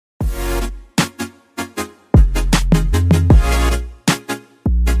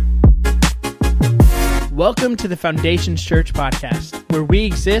Welcome to the Foundations Church podcast, where we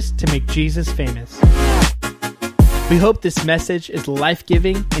exist to make Jesus famous. We hope this message is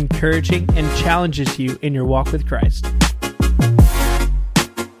life-giving, encouraging, and challenges you in your walk with Christ.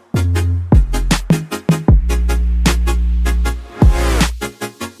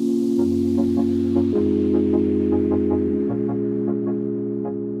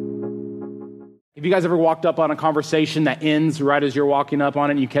 Have you guys ever walked up on a conversation that ends right as you're walking up on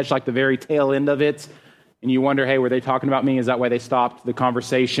it, and you catch like the very tail end of it, and you wonder, hey, were they talking about me? Is that why they stopped the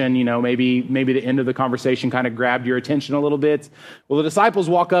conversation? You know, maybe the end of the conversation kind of grabbed your attention a little bit. Well, the disciples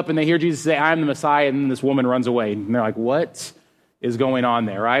walk up and they hear Jesus say, "I am the Messiah," and then this woman runs away. And they're like, what is going on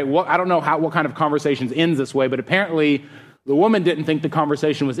there, right? I don't know what kind of conversations ends this way, but apparently the woman didn't think the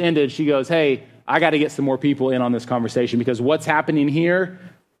conversation was ended. She goes, hey, I got to get some more people in on this conversation because what's happening here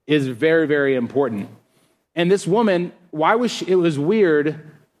is very, very important. And this woman, it was weird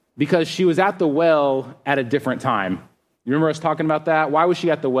because she was at the well at a different time. You remember us talking about that? Why was she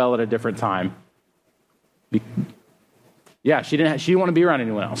at the well at a different time? She didn't want to be around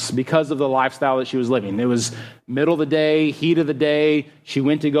anyone else because of the lifestyle that she was living. It was middle of the day, heat of the day. She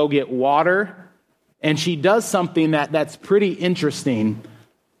went to go get water, and she does something that's pretty interesting.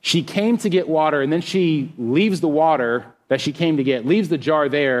 She came to get water, and then she leaves the water that she came to get, leaves the jar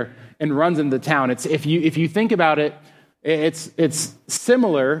there, and runs into the town. If you think about it, it's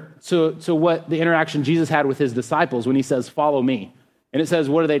similar to what the interaction Jesus had with his disciples when he says, "Follow me." And it says,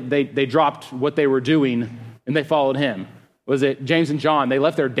 what are they dropped what they were doing and they followed him. Was it James and John? They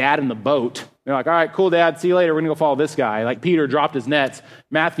left their dad in the boat. They're like, all right, cool, Dad, see you later. We're going to go follow this guy. Like Peter dropped his nets.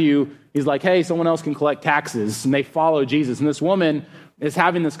 Matthew, he's like, hey, someone else can collect taxes. And they follow Jesus. And this woman is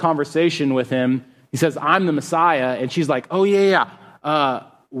having this conversation with him. He says, I'm the Messiah. And she's like, oh, yeah.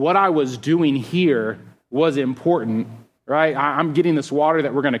 What I was doing here was important, right? I'm getting this water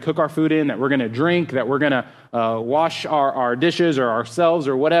that we're going to cook our food in, that we're going to drink, that we're going to wash our dishes or ourselves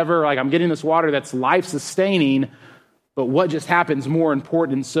or whatever. Like I'm getting this water that's life-sustaining, but what just happen's more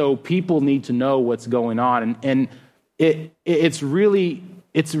important. So people need to know what's going on. And it's really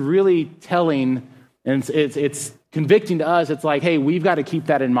telling, and it's convicting to us. It's like, hey, we've got to keep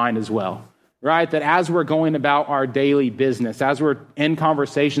that in mind as well. Right? That as we're going about our daily business, as we're in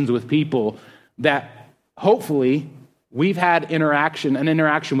conversations with people, that hopefully we've had an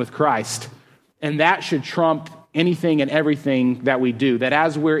interaction with Christ. And that should trump anything and everything that we do. That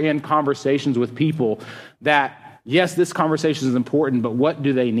as we're in conversations with people, that yes, this conversation is important, but what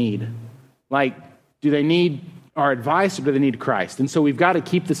do they need? Like, do they need our advice or do they need Christ? And so we've got to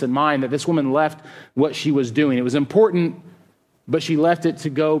keep this in mind that this woman left what she was doing. It was important, but she left it to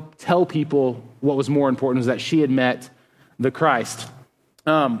go tell people what was more important, was that she had met the Christ.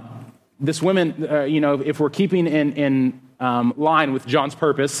 This woman, if we're keeping in line with John's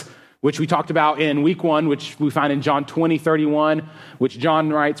purpose, which we talked about in week 1, which we find in John 20:31, which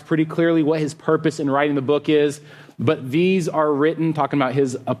John writes pretty clearly what his purpose in writing the book is. But these are written, talking about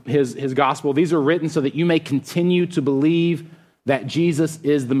his gospel, these are written so that you may continue to believe that Jesus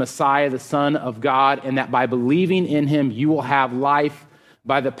is the Messiah, the Son of God, and that by believing in him, you will have life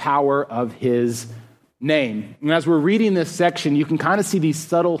by the power of his name. And as we're reading this section, you can kind of see these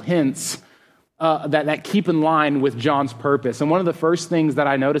subtle hints that keep in line with John's purpose. And one of the first things that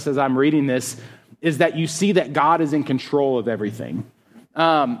I notice as I'm reading this is that you see that God is in control of everything.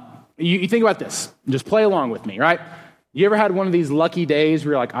 You think about this. Just play along with me, right? You ever had one of these lucky days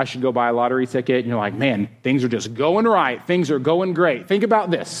where you're like, I should go buy a lottery ticket? And you're like, man, things are just going right. Things are going great. Think about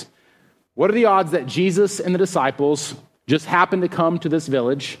this. What are the odds that Jesus and the disciples just happened to come to this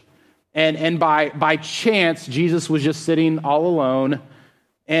village, and by chance, Jesus was just sitting all alone,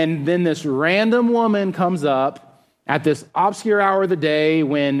 and then this random woman comes up at this obscure hour of the day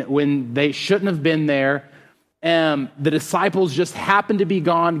when they shouldn't have been there, and the disciples just happen to be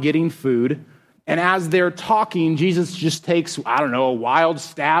gone getting food. And as they're talking, Jesus just takes, a wild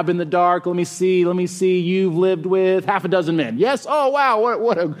stab in the dark. Let me see. You've lived with half a dozen men. Yes? Oh,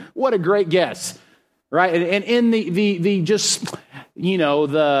 wow. What a great guess. Right? And in the just,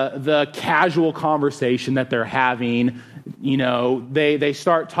 the casual conversation that they're having, they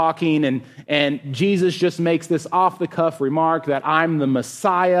start talking and Jesus just makes this off-the-cuff remark that I'm the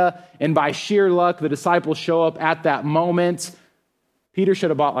Messiah. And by sheer luck, the disciples show up at that moment. Peter should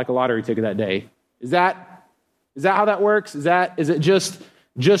have bought like a lottery ticket that day. Is that how that works? Is it just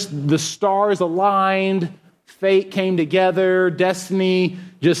the stars aligned, fate came together, destiny,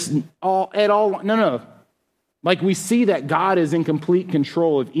 no. Like we see that God is in complete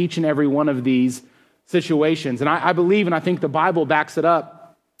control of each and every one of these situations. And I believe, and I think the Bible backs it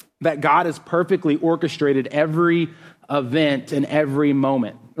up, that God has perfectly orchestrated every event in every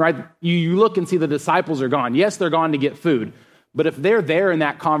moment, right? You look and see the disciples are gone. Yes, they're gone to get food. But if they're there in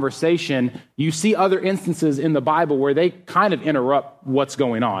that conversation, you see other instances in the Bible where they kind of interrupt what's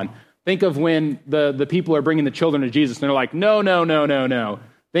going on. Think of when the people are bringing the children to Jesus, and they're like, no, no, no, no, no.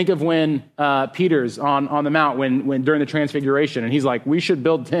 Think of when Peter's on the mount when during the transfiguration, and he's like, we should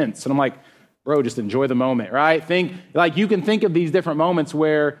build tents. And I'm like, bro, just enjoy the moment, right? You can think of these different moments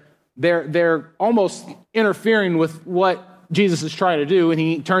where they're almost interfering with what Jesus is trying to do, and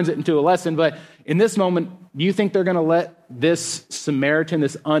he turns it into a lesson. But in this moment, do you think they're going to let this Samaritan,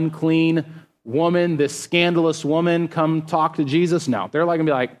 this unclean woman, this scandalous woman come talk to Jesus? No. They're going to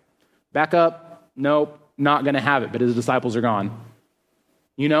be like, back up. Nope, not going to have it. But his disciples are gone.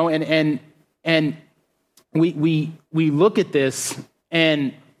 And we look at this,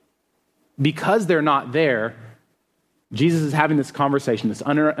 and because they're not there, Jesus is having this conversation, this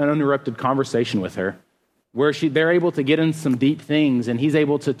uninterrupted conversation with her, where they're able to get in some deep things, and he's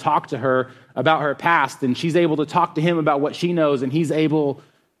able to talk to her about her past, and she's able to talk to him about what she knows, and he's able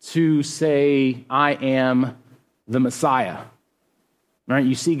to say, I am the Messiah. Right?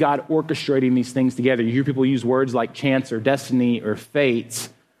 You see God orchestrating these things together. You hear people use words like chance or destiny or fate,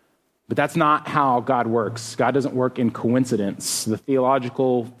 but that's not how God works. God doesn't work in coincidence. The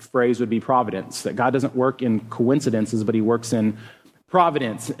theological phrase would be providence, that God doesn't work in coincidences, but he works in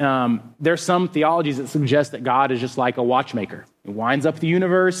providence. There's some theologies that suggest that God is just like a watchmaker. He winds up the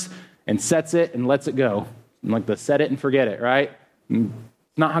universe and sets it and lets it go. And like the set it and forget it, right? It's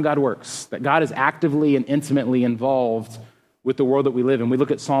not how God works. That God is actively and intimately involved with the world that we live in. We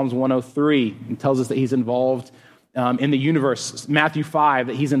look at Psalms 103. It tells us that he's involved in the universe. Matthew 5,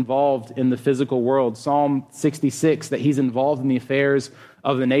 that he's involved in the physical world. Psalm 66, that he's involved in the affairs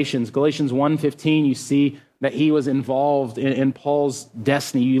of the nations. Galatians 1:15, you see that he was involved in Paul's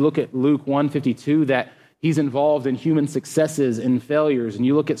destiny. You look at Luke 1:52, that he's involved in human successes and failures. And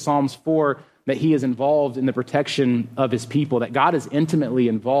you look at Psalms 4, that he is involved in the protection of his people, that God is intimately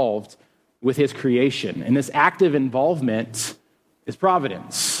involved with his creation. And this active involvement is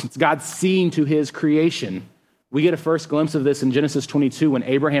providence. It's God seeing to his creation. We get a first glimpse of this in Genesis 22 when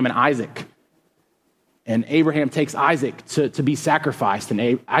Abraham and Abraham takes Isaac to be sacrificed.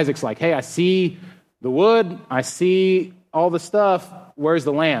 And Isaac's like, hey, I see the wood, I see all the stuff, where's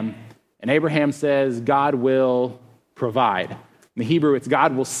the lamb? And Abraham says, God will provide. In the Hebrew, it's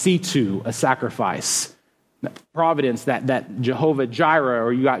God will see to a sacrifice. Providence, that Jehovah Jireh,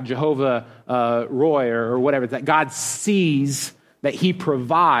 or you got Jehovah Roy, or whatever, that God sees, that he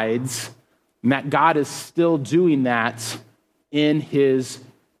provides, and that God is still doing that in his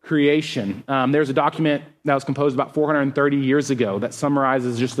creation. There's a document that was composed about 430 years ago that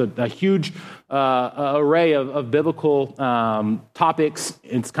summarizes just a huge array of biblical topics.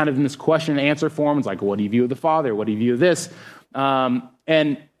 It's kind of in this question and answer form. It's like, what do you view of the Father? What do you view of this?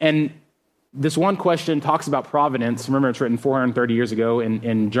 And this one question talks about providence. Remember, it's written 430 years ago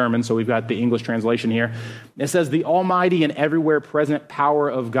in German, so we've got the English translation here. It says, the almighty and everywhere present power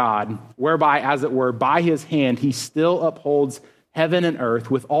of God, whereby, as it were, by his hand, he still upholds heaven and earth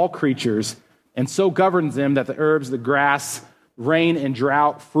with all creatures, and so governs them that the herbs, the grass, rain and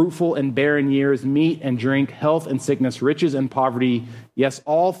drought, fruitful and barren years, meat and drink, health and sickness, riches and poverty, yes,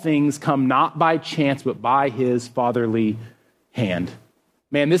 all things come not by chance, but by his fatherly hand.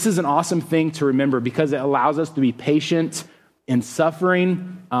 Man, this is an awesome thing to remember because it allows us to be patient in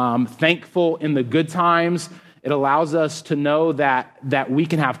suffering, thankful in the good times. It allows us to know that we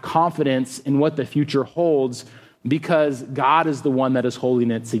can have confidence in what the future holds because God is the one that is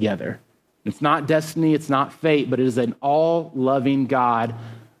holding it together. It's not destiny, it's not fate, but it is an all-loving God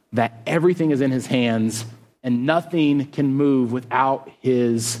that everything is in his hands and nothing can move without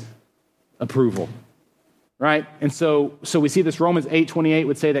his approval. Right? And so we see this. Romans 8:28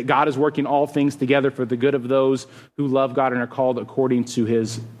 would say that God is working all things together for the good of those who love God and are called according to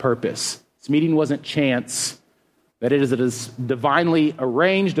his purpose. This meeting wasn't chance. That it is divinely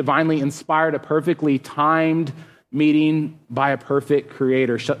arranged, divinely inspired, a perfectly timed meeting by a perfect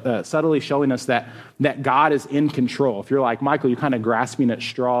creator, subtly showing us that God is in control. If you're like, Michael, you're kind of grasping at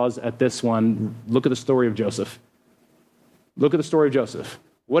straws at this one, look at the story of Joseph. Look at the story of Joseph.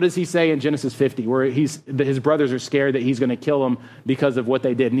 What does he say in Genesis 50, where his brothers are scared that he's going to kill him because of what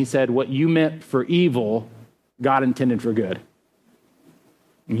they did? And he said, what you meant for evil, God intended for good.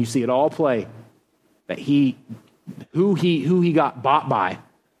 And you see it all play, that who he got bought by,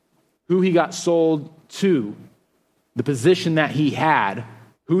 who he got sold to, the position that he had,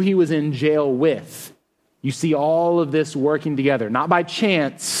 who he was in jail with. You see all of this working together, not by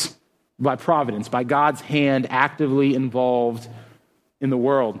chance, by providence, by God's hand actively involved in the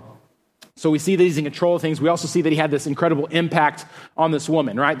world. So we see that he's in control of things. We also see that he had this incredible impact on this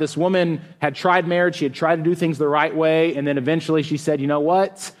woman, right? This woman had tried marriage. She had tried to do things the right way. And then eventually she said, you know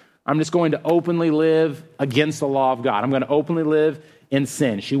what? I'm just going to openly live against the law of God. I'm going to openly live in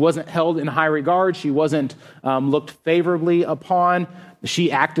sin. She wasn't held in high regard. She wasn't looked favorably upon.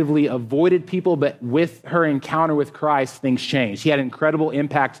 She actively avoided people, but with her encounter with Christ, things changed. He had an incredible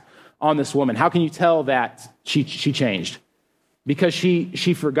impact on this woman. How can you tell that she changed? Because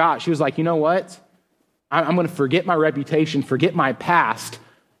she forgot. She was like, you know what? I'm going to forget my reputation, forget my past.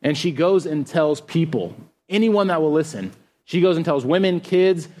 And she goes and tells people, anyone that will listen. She goes and tells women,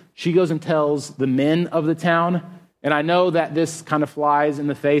 kids. She goes and tells the men of the town. And I know that this kind of flies in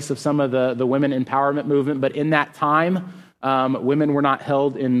the face of some of the women empowerment movement, but in that time, women were not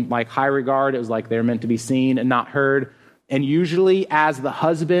held in like high regard. It was like they're meant to be seen and not heard. And usually as the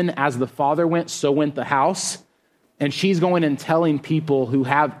husband, as the father went, so went the house. And she's going and telling people who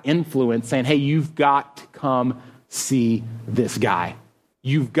have influence, saying, hey, you've got to come see this guy.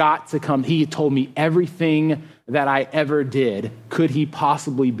 You've got to come. He told me everything that I ever did. Could he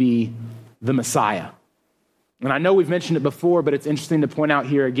possibly be the Messiah? And I know we've mentioned it before, but it's interesting to point out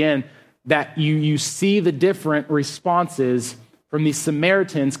here again that you see the different responses from these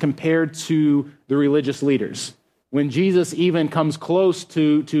Samaritans compared to the religious leaders. When Jesus even comes close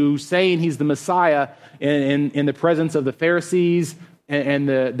to saying he's the Messiah in the presence of the Pharisees and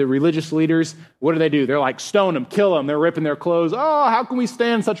the religious leaders, what do? They're like, stone him, kill him. They're ripping their clothes. Oh, how can we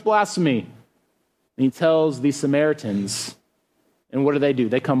stand such blasphemy? And he tells these Samaritans, and what do?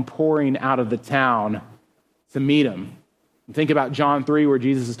 They come pouring out of the town to meet him. Think about John 3, where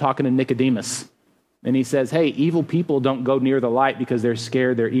Jesus is talking to Nicodemus. And he says, hey, evil people don't go near the light because they're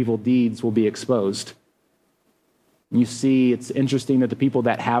scared their evil deeds will be exposed. You see, it's interesting that the people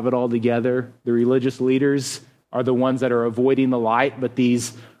that have it all together, the religious leaders, are the ones that are avoiding the light, but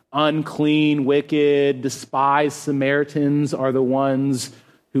these unclean, wicked, despised Samaritans are the ones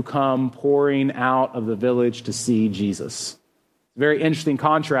who come pouring out of the village to see Jesus. Very interesting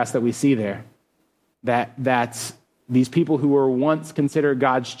contrast that we see there, that these people who were once considered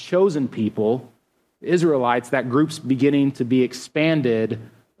God's chosen people, the Israelites, that group's beginning to be expanded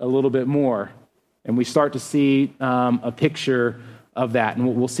a little bit more. And we start to see a picture of that.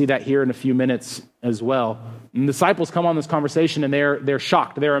 And we'll see that here in a few minutes as well. And the disciples come on this conversation and they're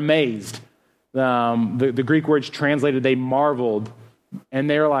shocked. They're amazed. The Greek words translated, they marveled. And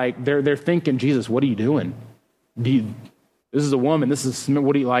they're thinking, Jesus, what are you doing? This is a woman. This is,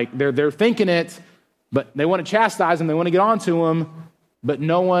 what do you like? They're thinking it, but they want to chastise him. They want to get on to him, but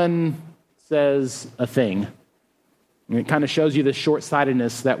no one says a thing. And it kind of shows you the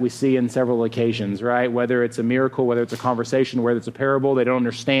short-sightedness that we see in several occasions, right? Whether it's a miracle, whether it's a conversation, whether it's a parable, they don't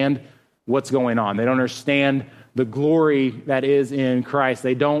understand what's going on. They don't understand the glory that is in Christ.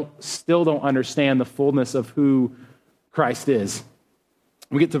 They still don't understand the fullness of who Christ is.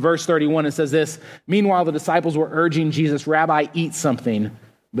 We get to verse 31, it says this, meanwhile, the disciples were urging Jesus, Rabbi, eat something.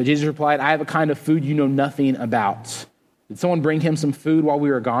 But Jesus replied, I have a kind of food you know nothing about. Did someone bring him some food while we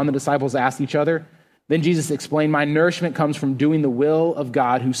were gone? The disciples asked each other. Then Jesus explained, my nourishment comes from doing the will of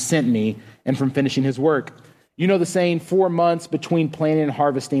God who sent me and from finishing his work. You know the saying, 4 months between planting and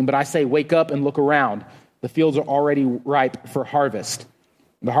harvesting, but I say, wake up and look around. The fields are already ripe for harvest.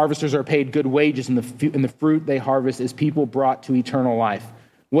 The harvesters are paid good wages, and the fruit they harvest is people brought to eternal life.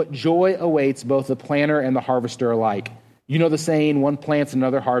 What joy awaits both the planter and the harvester alike. You know the saying, one plants,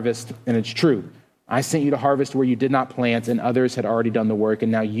 another harvests, and it's true. I sent you to harvest where you did not plant, and others had already done the work,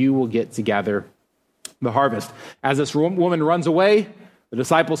 and now you will get to gather the harvest. As this woman runs away, the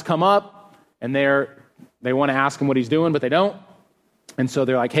disciples come up, and they want to ask him what he's doing, but they don't. And so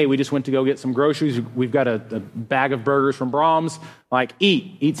they're like, hey, we just went to go get some groceries. We've got a bag of burgers from Brahms. Like,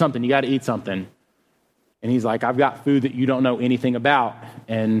 eat something. You got to eat something. And he's like, I've got food that you don't know anything about.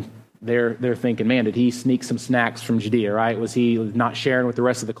 And they're thinking, man, did he sneak some snacks from Judea, right? Was he not sharing with the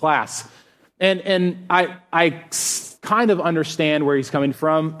rest of the class? And I kind of understand where he's coming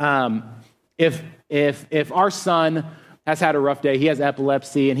from. If our son has had a rough day, he has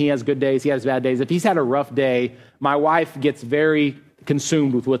epilepsy, and he has good days, he has bad days. If he's had a rough day, my wife gets very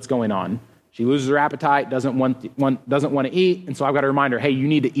consumed with what's going on. She loses her appetite, doesn't want to eat, and so I've got to remind her, hey, you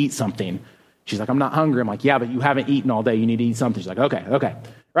need to eat something. She's like, I'm not hungry. I'm like, yeah, but you haven't eaten all day. You need to eat something. She's like, okay.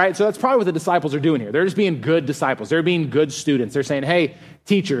 Right? So that's probably what the disciples are doing here. They're just being good disciples. They're being good students. They're saying, hey,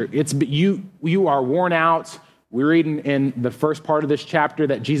 teacher, you are worn out. We're reading in the first part of this chapter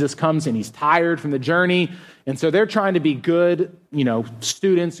that Jesus comes and he's tired from the journey. And so they're trying to be good,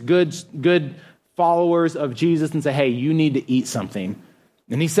 students, good followers of Jesus and say, hey, you need to eat something.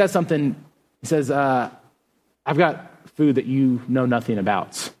 And he says something, he says, I've got food that you know nothing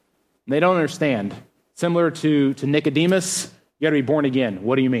about. And they don't understand. Similar to Nicodemus, you got to be born again.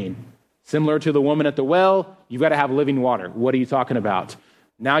 What do you mean? Similar to the woman at the well, you've got to have living water. What are you talking about?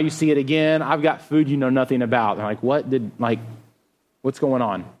 Now you see it again. I've got food you know nothing about. They're like, what's going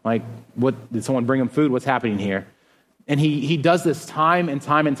on? Like, what did someone bring him food? What's happening here? And he does this time and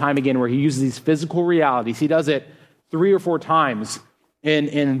time and time again where he uses these physical realities. He does it 3 or 4 times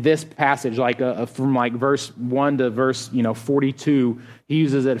in this passage, from verse 1 to verse 42. He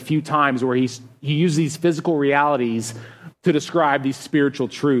uses it a few times where he uses these physical realities to describe these spiritual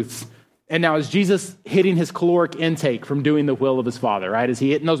truths. And now is Jesus hitting his caloric intake from doing the will of his Father, right? Is he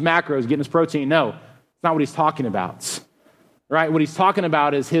hitting those macros, getting his protein? No, it's not what he's talking about. Right? What he's talking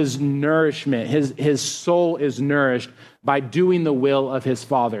about is his nourishment. His soul is nourished by doing the will of his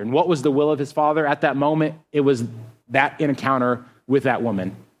Father. And what was the will of his Father at that moment? It was that encounter with that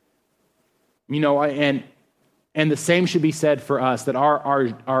woman. And the same should be said for us, that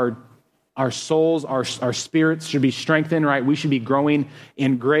our souls, our spirits should be strengthened, right? We should be growing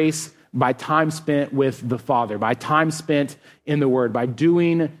in grace by time spent with the Father, by time spent in the Word, by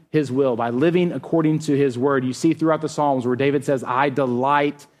doing his will, by living according to his word. You see throughout the Psalms where David says, I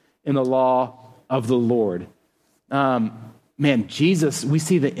delight in the law of the Lord. Jesus, we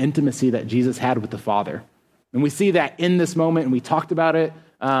see the intimacy that Jesus had with the Father. And we see that in this moment, and we talked about it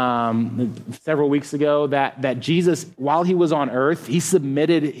several weeks ago, that Jesus, while he was on earth, he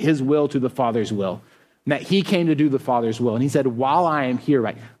submitted his will to the Father's will. And that he came to do the Father's will. And he said, while I am here,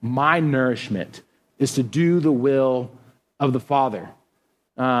 right, my nourishment is to do the will of the Father.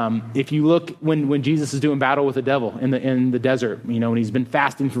 If you look when Jesus is doing battle with the devil in the desert, when he's been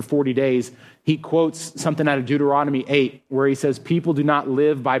fasting for 40 days, he quotes something out of Deuteronomy 8, where he says, people do not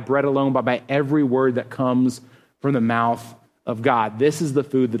live by bread alone, but by every word that comes from the mouth of God. This is the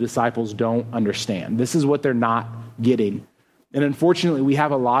food the disciples don't understand. This is what they're not getting. And unfortunately, we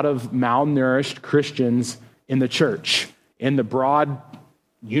have a lot of malnourished Christians in the church, in the broad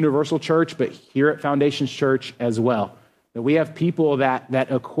universal church, but here at Foundations Church as well. That we have people that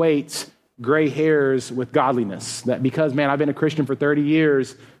equate gray hairs with godliness. That because, I've been a Christian for 30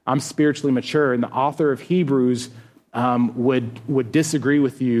 years, I'm spiritually mature. And the author of Hebrews would disagree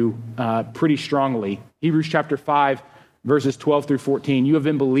with you pretty strongly. Hebrews chapter 5, verses 12 through 14. You have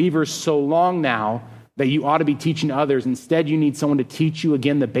been believers so long now that you ought to be teaching others. Instead, you need someone to teach you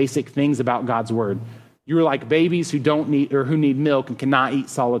again the basic things about God's word. You're like babies who need milk and cannot eat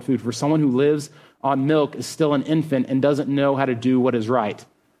solid food. For someone who lives on milk is still an infant and doesn't know how to do what is right.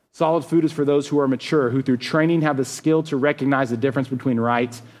 Solid food is for those who are mature, who through training have the skill to recognize the difference between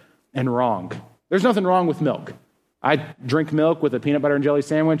right and wrong. There's nothing wrong with milk. I drink milk with a peanut butter and jelly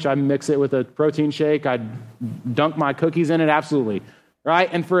sandwich. I mix it with a protein shake. I dunk my cookies in it. Absolutely. Right?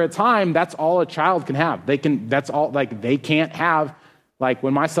 And for a time, that's all a child can have. They can't have,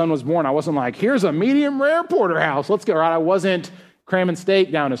 when my son was born, I wasn't like, here's a medium rare porterhouse. Let's go, right? I wasn't cramming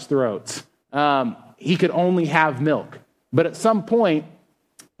steak down his throat. He could only have milk. But at some point,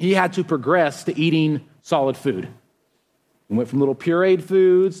 he had to progress to eating solid food. He went from little pureed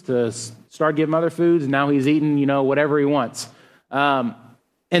foods to start giving other foods, and now he's eating, whatever he wants.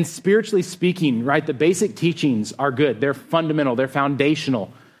 And spiritually speaking, right, the basic teachings are good. They're fundamental. They're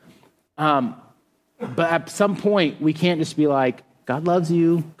foundational. But at some point, we can't just be like, God loves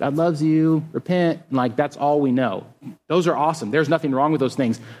you, repent, and that's all we know. Those are awesome. There's nothing wrong with those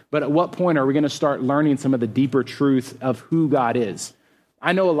things. But at what point are we going to start learning some of the deeper truth of who God is?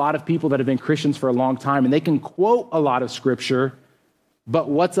 I know a lot of people that have been Christians for a long time, and they can quote a lot of scripture, but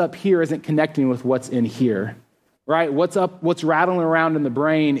what's up here isn't connecting with what's in here. Right? What's rattling around in the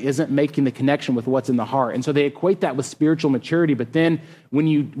brain isn't making the connection with what's in the heart. And so they equate that with spiritual maturity. But then when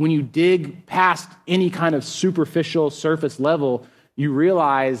you dig past any kind of superficial surface level, you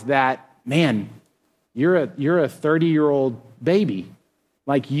realize that, you're a 30-year-old baby.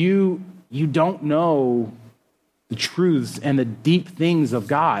 You don't know the truths and the deep things of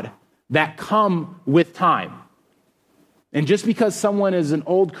God that come with time. And just because someone is an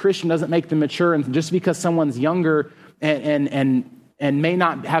old Christian doesn't make them mature, and just because someone's younger and may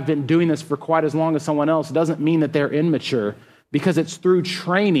not have been doing this for quite as long as someone else doesn't mean that they're immature, because it's through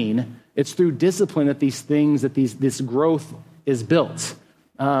training, it's through discipline that this growth is built.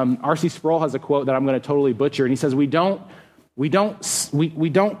 R.C. Sproul has a quote that I'm going to totally butcher, and he says, we don't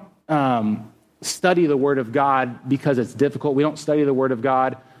study the Word of God because it's difficult. We don't study the Word of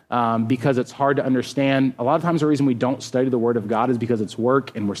God because it's hard to understand. A lot of times the reason we don't study the Word of God is because it's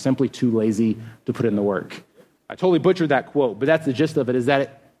work and we're simply too lazy to put in the work. I totally butchered that quote, but that's the gist of it, is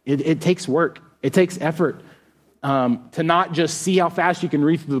that it takes work. It takes effort to not just see how fast you can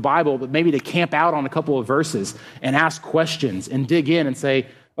read through the Bible, but maybe to camp out on a couple of verses and ask questions and dig in and say,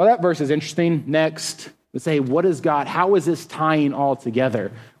 well, that verse is interesting. Next, let's say, what is God? How is this tying all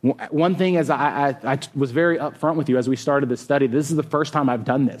together? One thing is I was very upfront with you as we started this study. This is the first time I've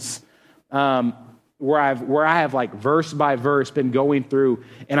done this, where I have like verse by verse been going through,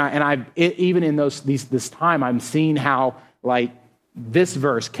 even in this time, I'm seeing how like this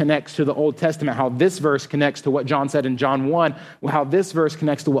verse connects to the Old Testament, how this verse connects to what John said in John 1, how this verse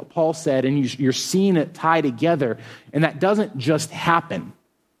connects to what Paul said, and you're seeing it tie together. And that doesn't just happen,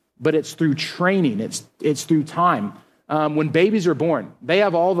 but it's through training. It's through time. When babies are born, they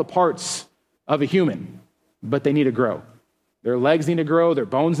have all the parts of a human, but they need to grow. Their legs need to grow. Their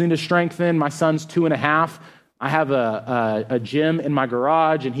bones need to strengthen. My son's 2.5. I have a gym in my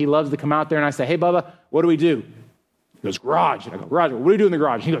garage, and he loves to come out there, and I say, hey, Bubba, what do we do? He goes, garage. And I go, garage, what do you do in the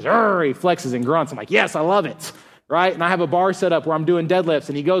garage? He goes, he flexes and grunts. I'm like, yes, I love it, right? And I have a bar set up where I'm doing deadlifts,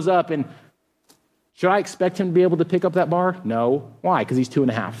 and he goes up, and should I expect him to be able to pick up that bar? No. Why? Because he's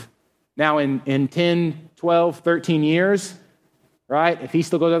 2.5. Now, in 10, 12, 13 years, right, if he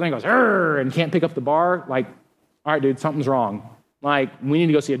still goes out there and goes, and can't pick up the bar, like, all right, dude, something's wrong. Like, we need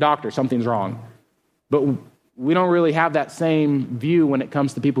to go see a doctor. Something's wrong. But we don't really have that same view when it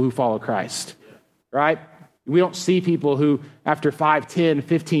comes to people who follow Christ, right? We don't see people who, after 5, 10,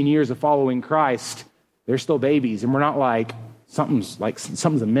 15 years of following Christ, they're still babies, and we're not like, something's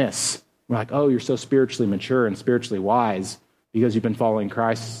amiss. We're like, oh, you're so spiritually mature and spiritually wise because you've been following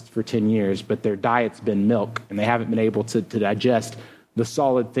Christ for 10 years, but their diet's been milk, and they haven't been able to digest the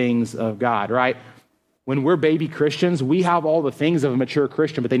solid things of God, right? When we're baby Christians, we have all the things of a mature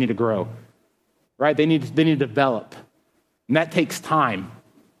Christian, but they need to grow, right? They need to develop, and that takes time.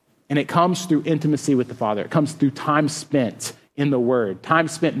 And it comes through intimacy with the Father. It comes through time spent in the Word, time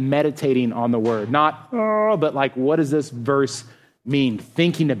spent meditating on the Word. Not, but like, what does this verse mean?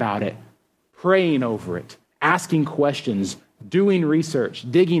 Thinking about it, praying over it, asking questions, doing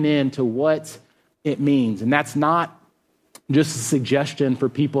research, digging into what it means. And that's not just a suggestion for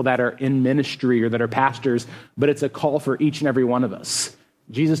people that are in ministry or that are pastors, but it's a call for each and every one of us.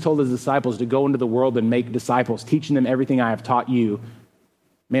 Jesus told his disciples to go into the world and make disciples, teaching them everything I have taught you.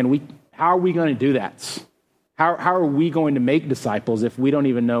 Man, how are we going to do that? How are we going to make disciples if we don't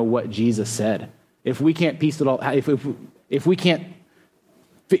even know what Jesus said? If we can't piece it all, if we can't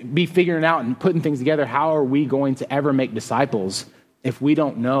be figuring out and putting things together, how are we going to ever make disciples if we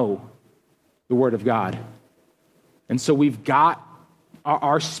don't know the Word of God? And so we've got,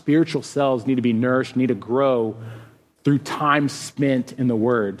 our spiritual selves need to be nourished, need to grow through time spent in the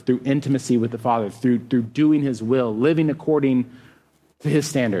Word, through intimacy with the Father, through doing His will, living according to His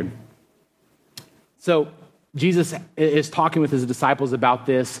standard. So Jesus is talking with His disciples about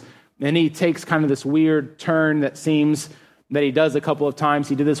this, and He takes kind of this weird turn that seems that He does a couple of times.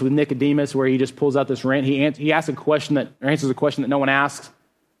 He did this with Nicodemus, where He just pulls out this rant. He asks a question answers a question that no one asks,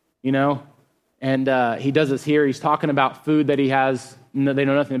 and He does this here. He's talking about food that He has, they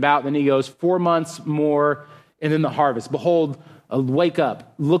know nothing about. Then He goes, 4 months more, and then the harvest. Behold, wake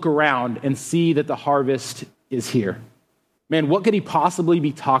up, look around, and see that the harvest is here. Man, what could He possibly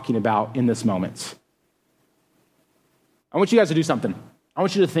be talking about in this moment? I want you guys to do something. I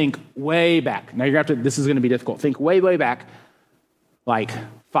want you to think way back. Now, this is going to be difficult. Think way, way back, like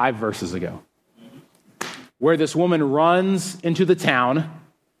 5 verses ago, where this woman runs into the town.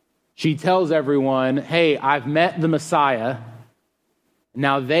 She tells everyone, hey, I've met the Messiah.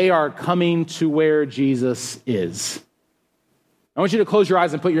 Now they are coming to where Jesus is. I want you to close your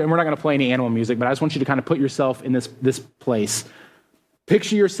eyes and and we're not going to play any animal music, but I just want you to kind of put yourself in this place.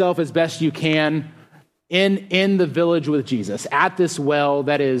 Picture yourself as best you can in the village with Jesus, at this well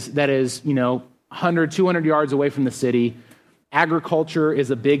that is 100, 200 yards away from the city. Agriculture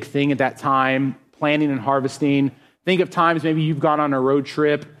is a big thing at that time, planting and harvesting. Think of times maybe you've gone on a road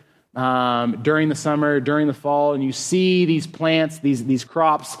trip during the summer, during the fall, and you see these plants, these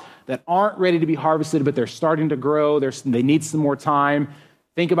crops that aren't ready to be harvested, but they're starting to grow. They need some more time.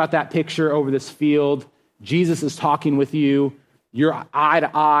 Think about that picture over this field. Jesus is talking with you. You're eye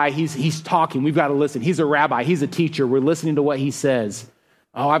to eye. He's talking. We've got to listen. He's a rabbi. He's a teacher. We're listening to what he says.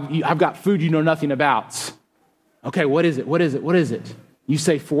 Oh, I've got food you know nothing about. Okay, what is it? What is it? What is it? You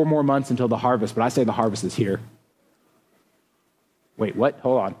say 4 more months until the harvest, but I say the harvest is here. Wait, what?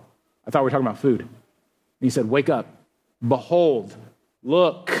 Hold on. I thought we were talking about food. And he said, wake up. Behold.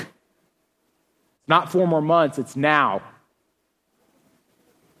 Look. Not 4 more months, it's now.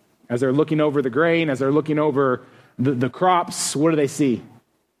 As they're looking over the grain, as they're looking over the crops, what do they see?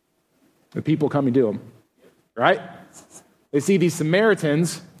 The people coming to them, right? They see these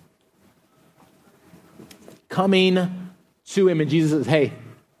Samaritans coming to him, and Jesus says, hey,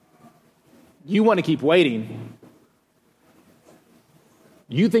 you want to keep waiting.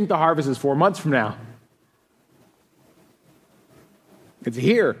 You think the harvest is 4 months from now. It's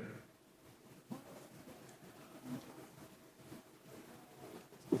here.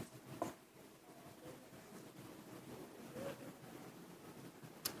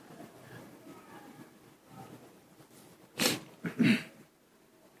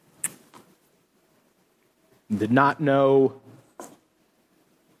 Did not know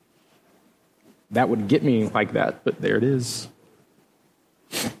that would get me like that, but there it is.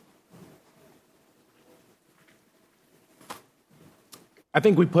 I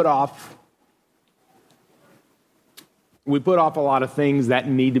think we put off a lot of things that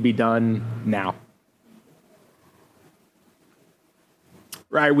need to be done now.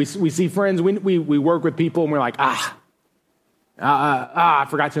 Right? We see friends, we work with people, and we're like, I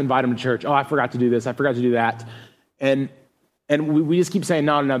forgot to invite them to church. Oh, I forgot to do this. I forgot to do that. And we just keep saying,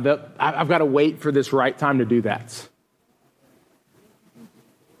 no, I've got to wait for this right time to do that.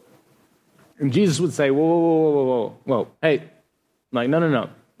 And Jesus would say, whoa. Hey, like, no.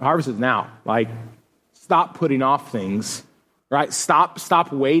 The harvest is now. Like, stop putting off things, right?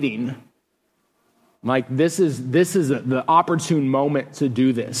 Stop waiting. Like, this is the opportune moment to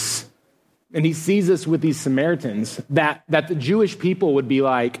do this. And he sees this with these Samaritans, that the Jewish people would be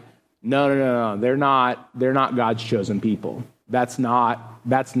like, no, they're not God's chosen people. That's not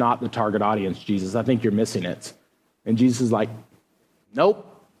the target audience, Jesus. I think you're missing it. And Jesus is like, nope,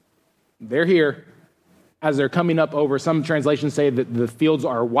 they're here. As they're coming up over, some translations say that the fields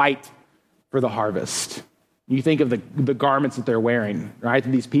are white for the harvest. You think of the garments that they're wearing, right?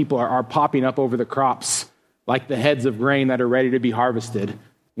 These people are popping up over the crops like the heads of grain that are ready to be harvested.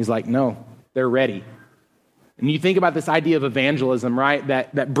 He's like, no, they're ready. And you think about this idea of evangelism, right?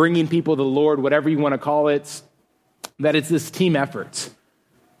 That bringing people to the Lord, whatever you want to call it, that it's this team effort.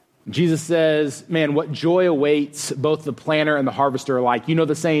 Jesus says, man, what joy awaits both the planter and the harvester alike. You know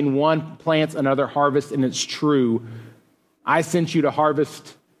the saying, one plants, another harvests, and it's true. I sent you to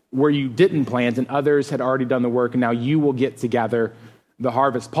harvest where you didn't plant, and others had already done the work, and now you will get to gather the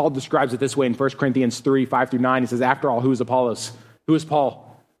harvest. Paul describes it this way in 1 Corinthians 3, 5-9. He says, after all, who is Apollos? Who is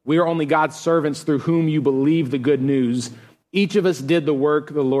Paul? We are only God's servants through whom you believe the good news. Each of us did the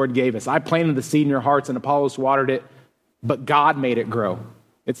work the Lord gave us. I planted the seed in your hearts, and Apollos watered it, but God made it grow.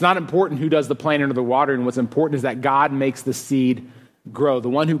 It's not important who does the planting or the watering. What's important is that God makes the seed grow. The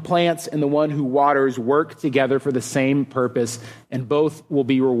one who plants and the one who waters work together for the same purpose, and both will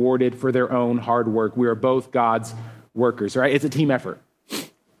be rewarded for their own hard work. We are both God's workers, right? It's a team effort.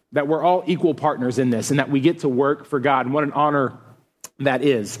 That we're all equal partners in this, and that we get to work for God. And what an honor that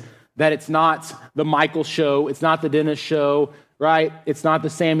is. That it's not the Michael show, it's not the Dennis show, right? It's not the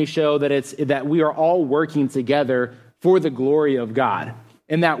Sammy show, that we are all working together for the glory of God.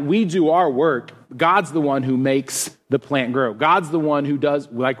 And that we do our work, God's the one who makes the plant grow. God's the one who does,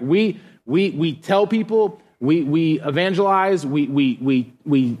 like we tell people, we evangelize,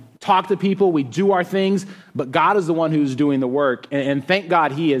 we talk to people, we do our things, but God is the one who's doing the work. And thank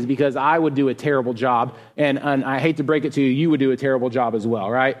God he is, because I would do a terrible job. And I hate to break it to you, you would do a terrible job as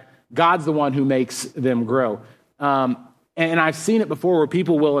well, right? God's the one who makes them grow. And I've seen it before where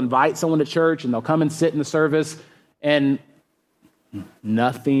people will invite someone to church and they'll come and sit in the service and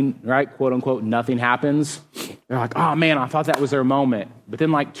nothing, right? Quote unquote, nothing happens. They're like, oh man, I thought that was their moment. But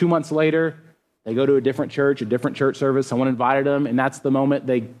then like 2 months later, they go to a different church service. Someone invited them, and that's the moment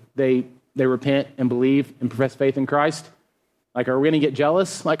they repent and believe and profess faith in Christ. Like, are we going to get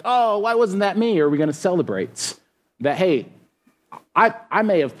jealous? Like, oh, why wasn't that me? Or are we going to celebrate that, hey, I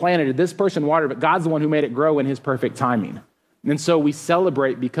may have planted it, this person watered, but God's the one who made it grow in his perfect timing. And so we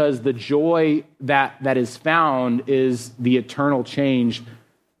celebrate because the joy that is found is the eternal change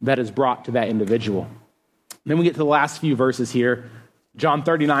that is brought to that individual. Then we get to the last few verses here. John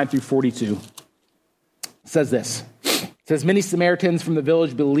 39-42 says this. It says, many Samaritans from the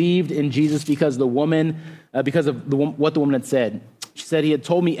village believed in Jesus because of what the woman had said. She said, he had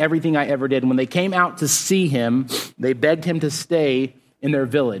told me everything I ever did. And when they came out to see him, they begged him to stay in their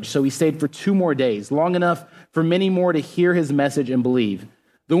village. So he stayed for 2 more days, long enough for many more to hear his message and believe.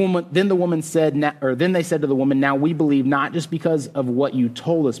 Then they said to the woman, now we believe not just because of what you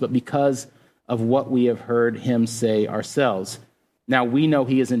told us, but because of what we have heard him say ourselves. Now we know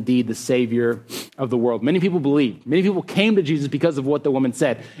he is indeed the Savior of the world. Many people believed. Many people came to Jesus because of what the woman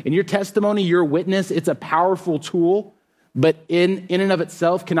said. And your testimony, your witness, it's a powerful tool, but in and of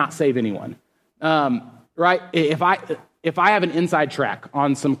itself cannot save anyone. Right? If I have an inside track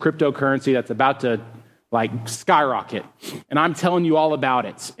on some cryptocurrency that's about to like skyrocket, and I'm telling you all about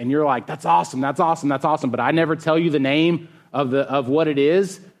it, and you're like, that's awesome, but I never tell you the name of what it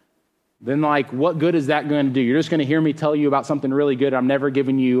is, then like, what good is that going to do? You're just going to hear me tell you about something really good. I'm never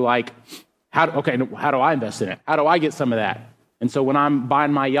giving you like, how do I invest in it? How do I get some of that? And so when I'm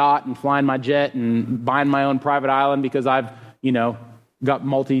buying my yacht and flying my jet and buying my own private island because I've, got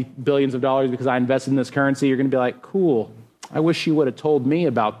multi-billions of dollars because I invested in this currency, you're going to be like, cool. I wish you would have told me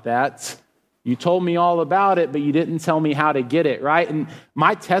about that. You told me all about it, but you didn't tell me how to get it, right? And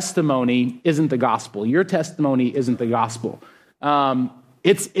my testimony isn't the gospel. Your testimony isn't the gospel.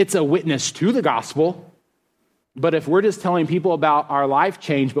 It's a witness to the gospel. But if we're just telling people about our life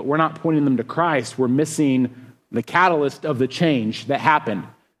change, but we're not pointing them to Christ, we're missing the catalyst of the change that happened,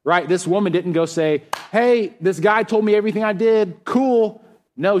 right? This woman didn't go say, hey, this guy told me everything I did. Cool.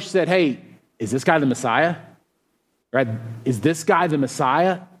 No, she said, hey, is this guy the Messiah? Right? Is this guy the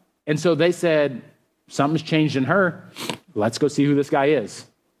Messiah? And so they said, something's changed in her. Let's go see who this guy is.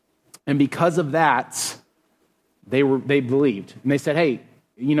 And because of that, they believed. And they said, hey,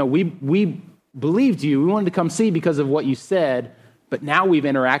 we believed you. We wanted to come see because of what you said, but now we've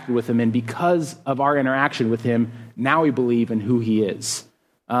interacted with him. And because of our interaction with him, now we believe in who he is.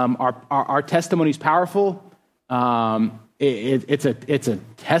 Our testimony is powerful. It's a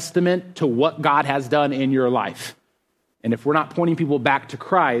testament to what God has done in your life. And if we're not pointing people back to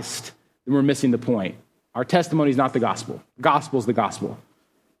Christ, then we're missing the point. Our testimony is not the gospel. The gospel is the gospel,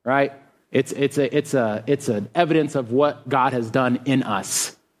 right? It's an evidence of what God has done in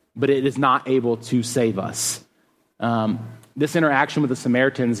us, but it is not able to save us. This interaction with the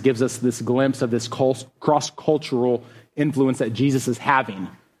Samaritans gives us this glimpse of this cross-cultural influence that Jesus is having.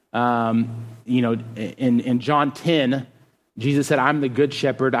 In John 10, Jesus said, I'm the good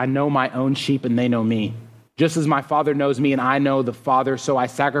shepherd. I know my own sheep and they know me. Just as my Father knows me and I know the Father, so I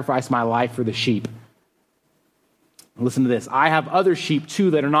sacrifice my life for the sheep. Listen to this. I have other sheep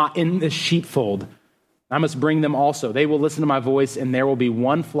too that are not in this sheepfold. I must bring them also. They will listen to my voice and there will be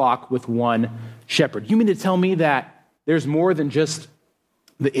one flock with one shepherd. You mean to tell me that there's more than just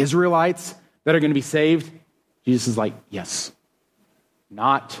the Israelites that are going to be saved? Jesus is like, yes.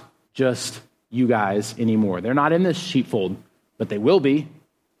 Not just you guys anymore. They're not in this sheepfold, but they will be,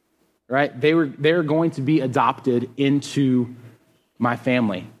 right? They're going to be adopted into my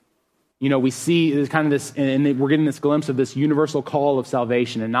family. We see there's kind of this, and we're getting this glimpse of this universal call of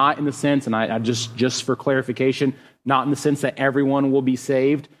salvation, and not in the sense, and I just for clarification, not in the sense that everyone will be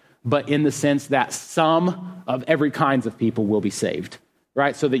saved, but in the sense that some of every kinds of people will be saved,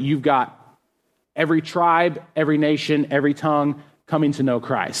 right? So that you've got every tribe, every nation, every tongue coming to know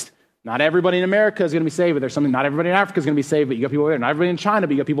Christ. Not everybody in America is going to be saved, but there's something, not everybody in Africa is going to be saved, but you got people over there. Not everybody in China,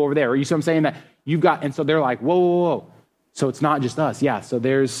 but you got people over there. Or you see what I'm saying? That you've got, and so they're like, whoa. So it's not just us. Yeah, so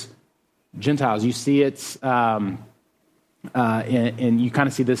there's Gentiles. You see it, and you kind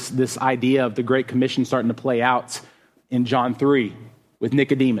of see this idea of the Great Commission starting to play out in John 3 with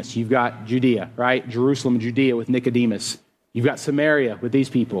Nicodemus. You've got Judea, right? Jerusalem and Judea with Nicodemus. You've got Samaria with these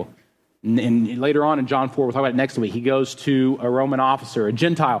people. And later on in John 4, we'll talk about it next week, he goes to a Roman officer, a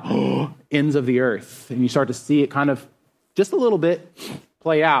Gentile, ends of the earth. And you start to see it kind of just a little bit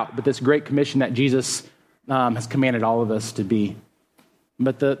play out, but this Great Commission that Jesus has commanded all of us to be.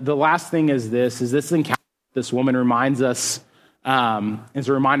 But the last thing is this encounter, this woman reminds us, is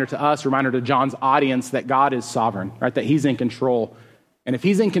a reminder to us, a reminder to John's audience that God is sovereign, right? That he's in control. And if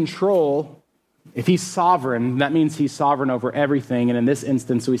he's in control, if he's sovereign, that means he's sovereign over everything. And in this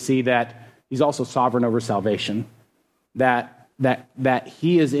instance, we see that he's also sovereign over salvation, that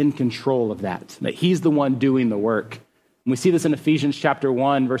he is in control of that he's the one doing the work. And we see this in Ephesians chapter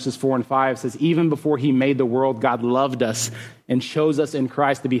 1, verses 4 and 5. It says, even before he made the world, God loved us and chose us in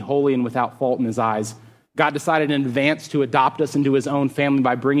Christ to be holy and without fault in his eyes. God decided in advance to adopt us into his own family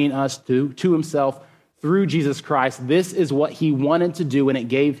by bringing us to himself through Jesus Christ. This is what he wanted to do, and it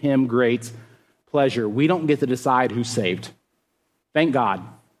gave him great pleasure. We don't get to decide who's saved. Thank God.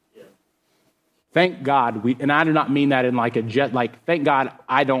 Thank God. And I do not mean that in thank God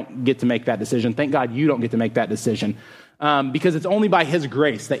I don't get to make that decision. Thank God you don't get to make that decision. Because it's only by his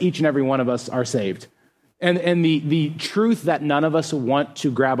grace that each and every one of us are saved. And the truth that none of us want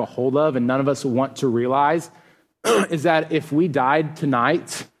to grab a hold of and none of us want to realize is that if we died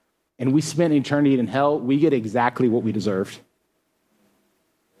tonight and we spent eternity in hell, we get exactly what we deserved.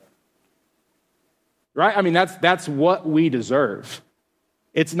 Right? I mean, that's what we deserve.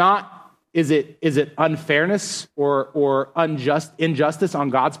 It's not, is it unfairness or injustice on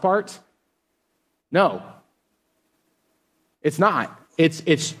God's part? No. It's not.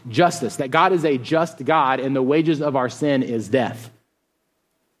 It's justice, that God is a just God and the wages of our sin is death.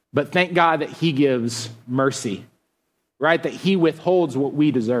 But thank God that he gives mercy, right? That he withholds what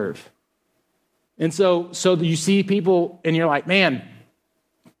we deserve. And so you see people and you're like, man,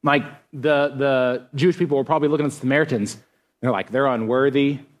 Like the Jewish people were probably looking at the Samaritans. They're like, they're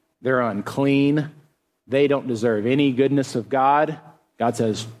unworthy, they're unclean, they don't deserve any goodness of God. God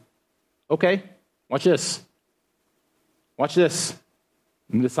says, okay, watch this. Watch this.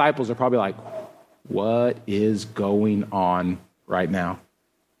 And the disciples are probably like, what is going on right now?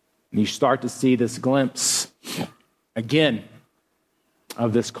 And you start to see this glimpse, again,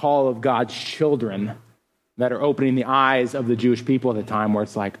 of this call of God's children that are opening the eyes of the Jewish people at the time, where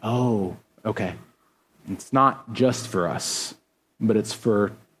it's like, oh, okay, it's not just for us, but it's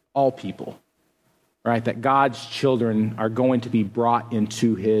for all people, right? That God's children are going to be brought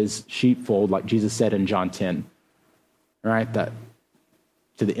into his sheepfold, like Jesus said in John 10, right? That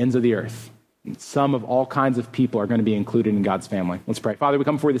to the ends of the earth. And some of all kinds of people are going to be included in God's family. Let's pray. Father, we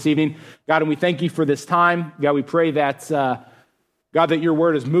come before you this evening, God, and we thank you for this time. God, we pray that, God, that your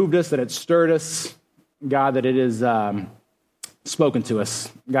word has moved us, that it's stirred us, God, that it is spoken to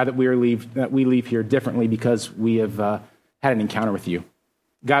us, God, that we leave here differently because we have had an encounter with you.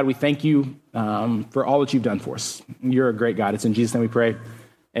 God, we thank you for all that you've done for us. You're a great God. It's in Jesus' name we pray.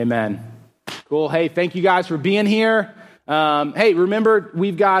 Amen. Cool. Hey, thank you guys for being here. Hey, remember,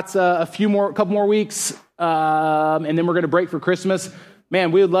 we've got a couple more weeks, and then we're going to break for Christmas.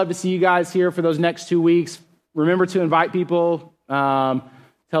 Man, we would love to see you guys here for those next 2 weeks. Remember to invite people,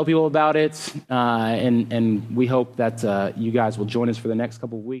 tell people about it, and we hope that you guys will join us for the next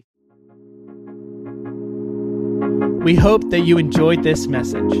couple of weeks. We hope that you enjoyed this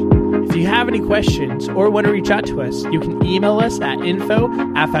message. If you have any questions or want to reach out to us, you can email us at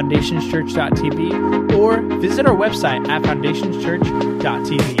info@foundationschurch.tv or visit our website at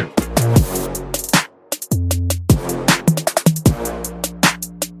foundationschurch.tv.